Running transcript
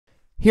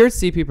Here at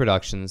CP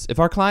Productions, if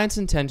our clients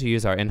intend to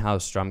use our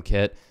in-house drum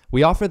kit,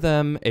 we offer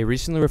them a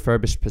recently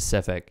refurbished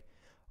Pacific.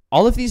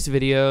 All of these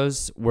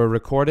videos were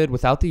recorded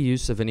without the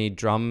use of any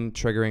drum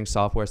triggering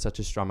software such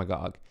as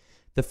Drumagog.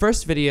 The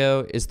first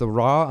video is the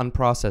raw,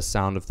 unprocessed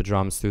sound of the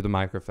drums through the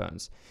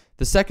microphones.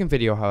 The second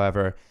video,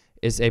 however,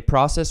 is a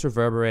processed,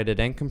 reverberated,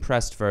 and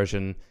compressed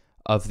version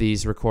of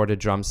these recorded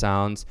drum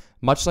sounds,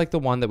 much like the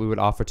one that we would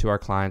offer to our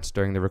clients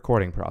during the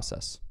recording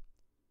process.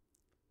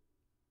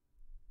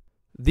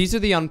 These are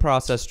the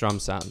unprocessed drum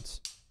sounds.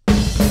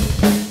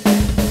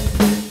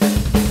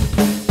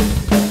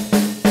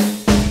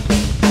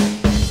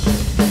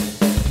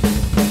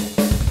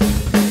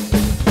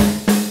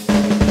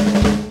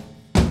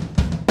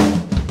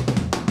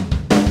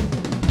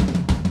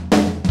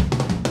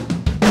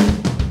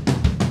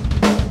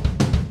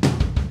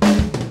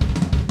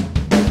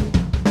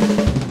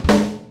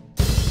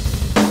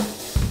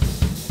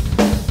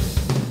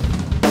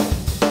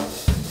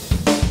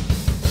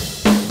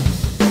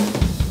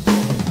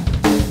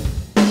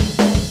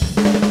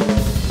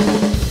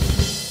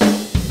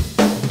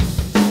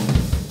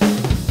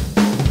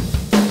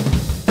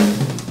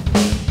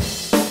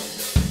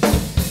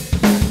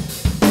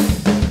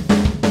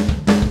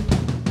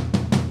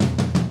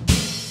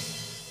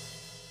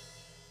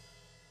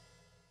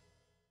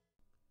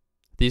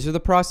 These are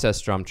the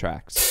processed drum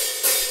tracks.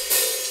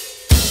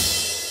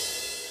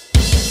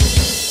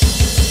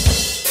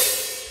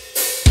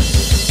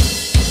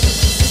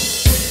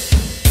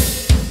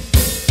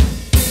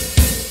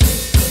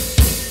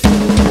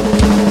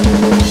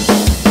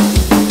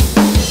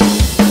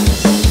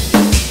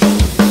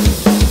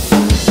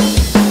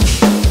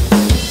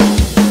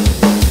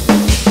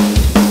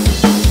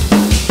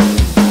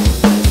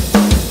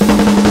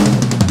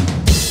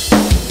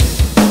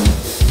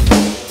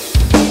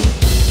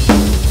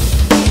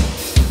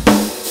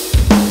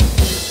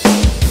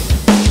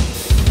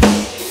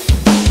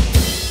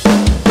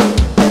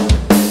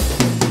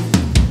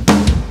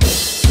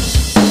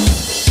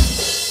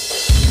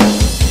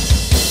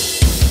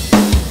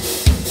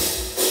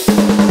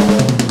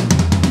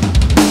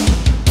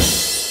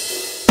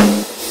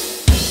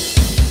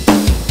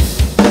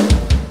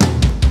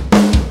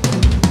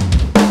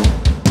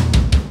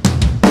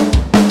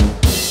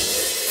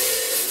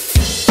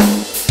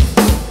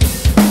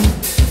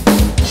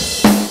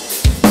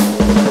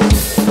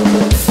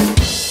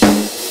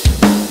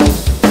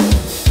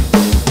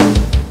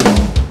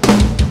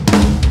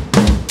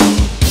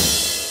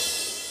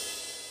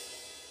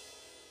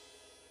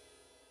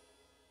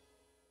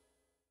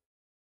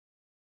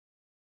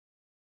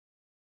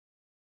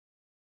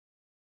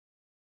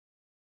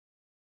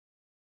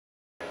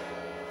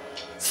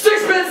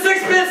 Six spin,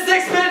 six spin,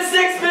 six spin,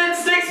 six spin,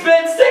 six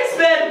spin, six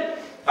spin.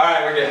 All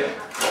right, we're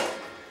good.